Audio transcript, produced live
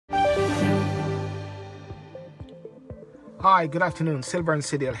Hi, good afternoon. Sylbourne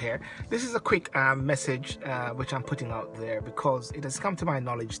Sydial here. This is a quick message which I'm putting out there because it has come to my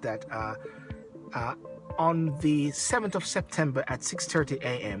knowledge that uh, on the 7th of September at 6:30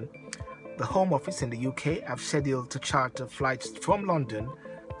 a.m., the Home Office in the UK have scheduled to charter flights from London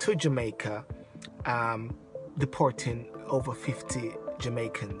to Jamaica, deporting over 50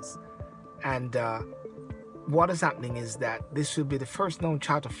 Jamaicans. And what is happening is that this will be the first known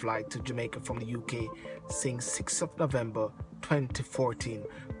charter flight to Jamaica from the UK since 6th of November 2014.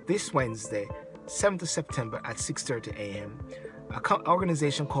 This Wednesday, 7th of September at 6:30 a.m., an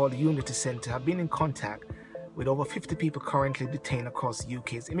organization called the Unity Centre have been in contact with over 50 people currently detained across the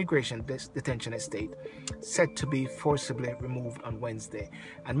UK's immigration detention estate, said to be forcibly removed on Wednesday.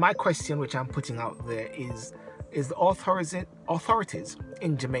 And my question, which I'm putting out there, is the authorities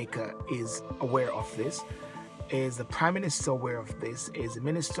in Jamaica is aware of this? Is the Prime Minister aware of this? Is the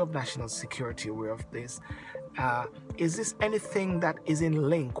Minister of National Security aware of this? Is this anything that is in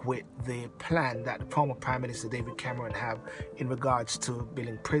link with the plan that the former Prime Minister David Cameron have in regards to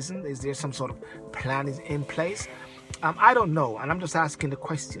building prison? Is there some sort of plan is in place? I don't know, and I'm just asking the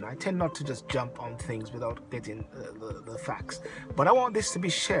question. I tend not to just jump on things without getting the facts. But I want this to be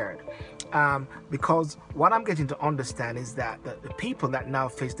shared because what I'm getting to understand is that the people that now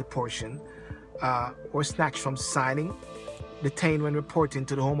face deportation were snatched from signing, detained when reporting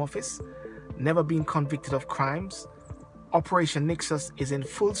to the Home Office, never been convicted of crimes. Operation Nixus is in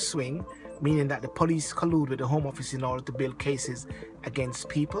full swing, meaning that the police collude with the Home Office in order to build cases against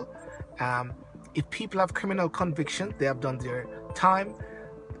people. If people have criminal conviction, they have done their time.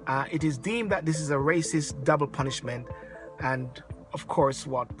 It is deemed that this is a racist double punishment, and of course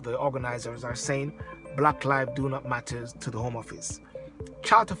what the organizers are saying, Black lives do not matter to the Home Office.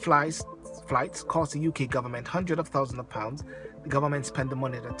 Charter flights cost the UK government hundreds of thousands of pounds. The government spend the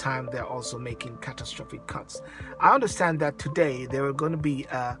money at a time they're also making catastrophic cuts. I understand that today there are going to be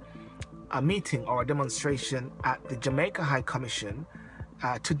a meeting or a demonstration at the Jamaica High Commission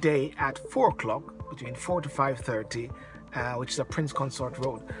today at 4 o'clock, between 4 to 5:30, which is a Prince Consort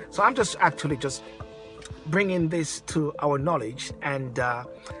Road. So I'm just actually just bringing this to our knowledge and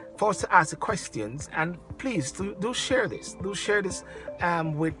for us to ask the questions, and please do share this. Do share this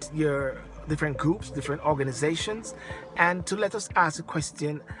with your different groups, different organizations, and to let us ask a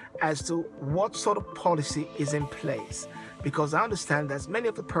question as to what sort of policy is in place. Because I understand that many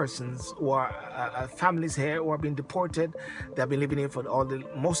of the persons who are families here who are being deported, they have been living here for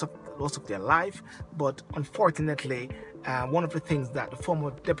most of their life. But unfortunately, one of the things that the former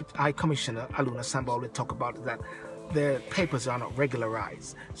Deputy High Commissioner Aluna Samba will talk about is that their papers are not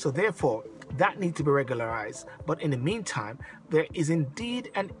regularized. So therefore, that needs to be regularized. But in the meantime, there is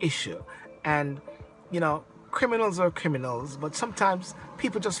indeed an issue. And, you know, criminals are criminals, but sometimes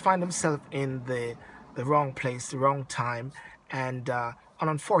people just find themselves in the wrong place, the wrong time. And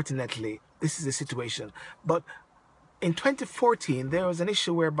unfortunately, this is the situation. But in 2014, there was an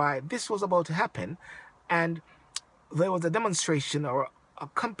issue whereby this was about to happen. And there was a demonstration or a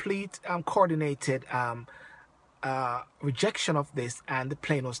complete coordinated rejection of this, and the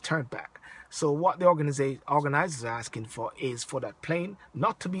plane was turned back. So what the organizers are asking for is for that plane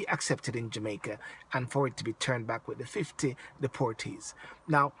not to be accepted in Jamaica and for it to be turned back with the 50 deportees.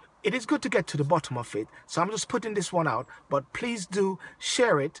 Now, it is good to get to the bottom of it, so I'm just putting this one out, but please do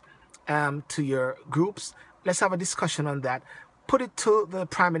share it to your groups. Let's have a discussion on that. Put it to the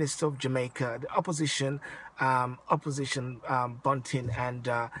Prime Minister of Jamaica, the opposition, Bunting, and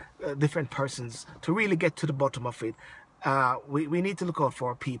different persons to really get to the bottom of it. We need to look out for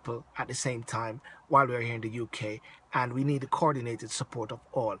our people at the same time while we're here in the UK, and we need the coordinated support of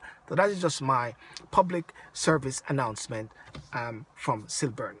all. So that is just my public service announcement from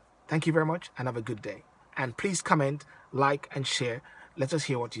Sylbourne. Thank you very much and have a good day. And please comment, like, and share. Let us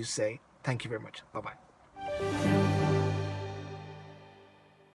hear what you say. Thank you very much. Bye-bye.